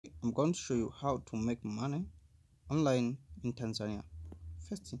I'm going to show you how to make money online in Tanzania.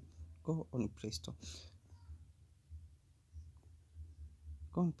 First thing, go on Play Store.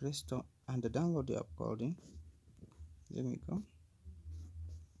 Go on Play Store and download the app called. Let me go.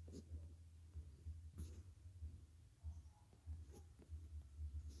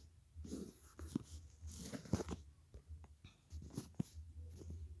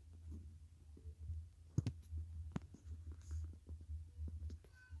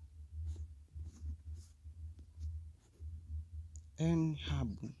 And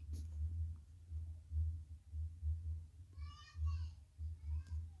hub.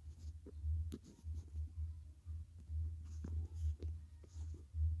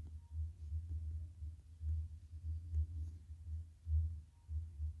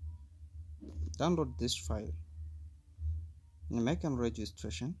 Download this file and make a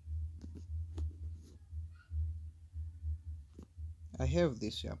registration. I have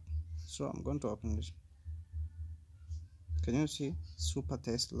this app, so I'm going to open this. Can you see Super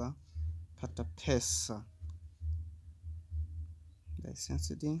Tesla Pata Pesa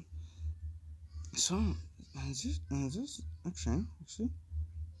licensing? So in this action, see,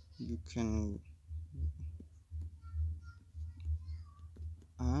 you can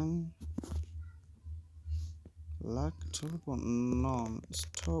unlock turbo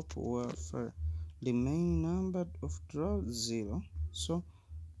non-stop welfare. The main number of draw 0. So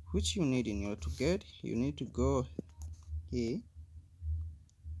which you need in order to get, you need to go here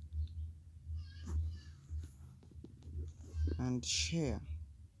and share.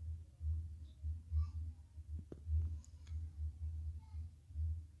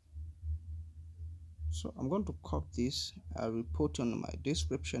 So I'm going to copy this. I will put on my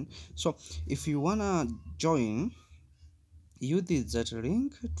description. So if you wanna join, use that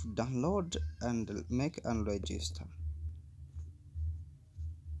link to download and make and register.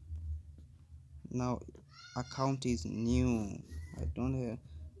 Now account is new. I don't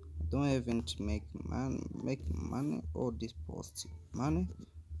even make money or deposit money,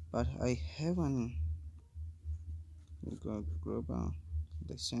 but I have an global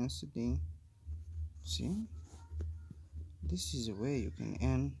licensing. See, this is where you can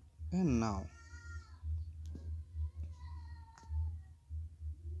earn now.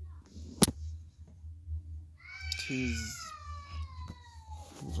 It is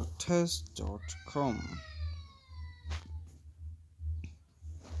test.com.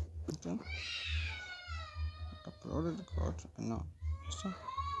 Okay, uploaded code. No, so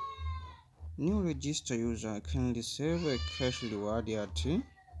new register user can receive a cash reward at 20,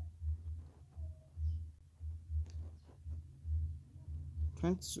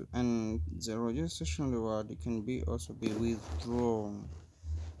 and the registration reward can also be withdrawn.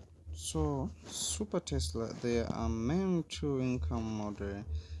 So Super Tesla, there are main two income model: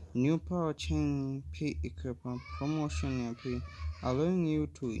 new power chain P equipment promotion P, allowing you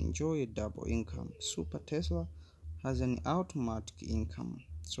to enjoy a double income. Super Tesla has an automatic income.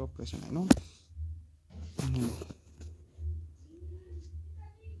 So press on I know.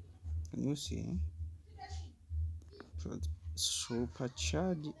 Can you see?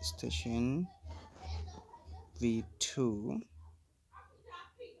 Supercharge station V2.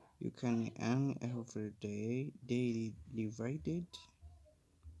 You can earn every day, daily divided,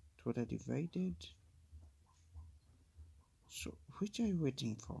 total divided. So which are you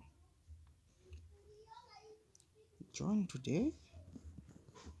waiting for? Join today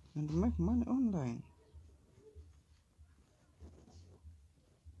and make money online.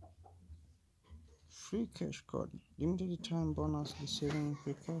 Free cash code, limited time bonus, receiving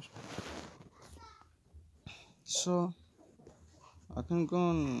free cash. So I can go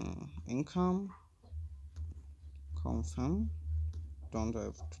on income, confirm, don't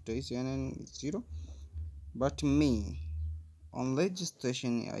have today's earning 0, but me on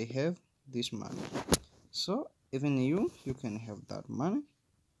registration I have this money. So even you can have that money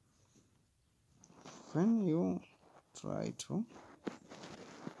when you try to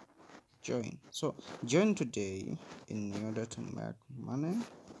join. So join today in order to make money.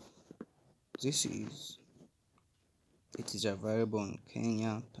 It is available in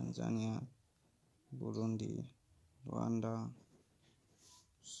Kenya, Tanzania, Burundi, Rwanda.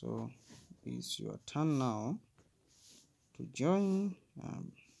 So it's your turn now to join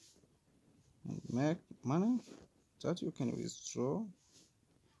and make money that you can withdraw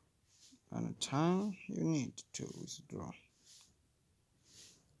anytime you need to withdraw.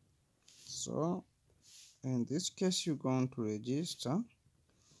 So in this case, you're going to register.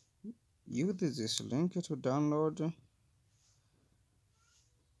 Use this link to download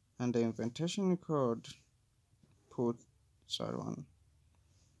and the invitation code put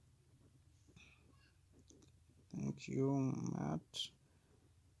Thank you, Matt.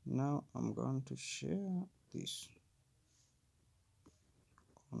 Now I'm going to share this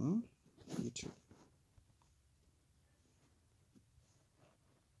on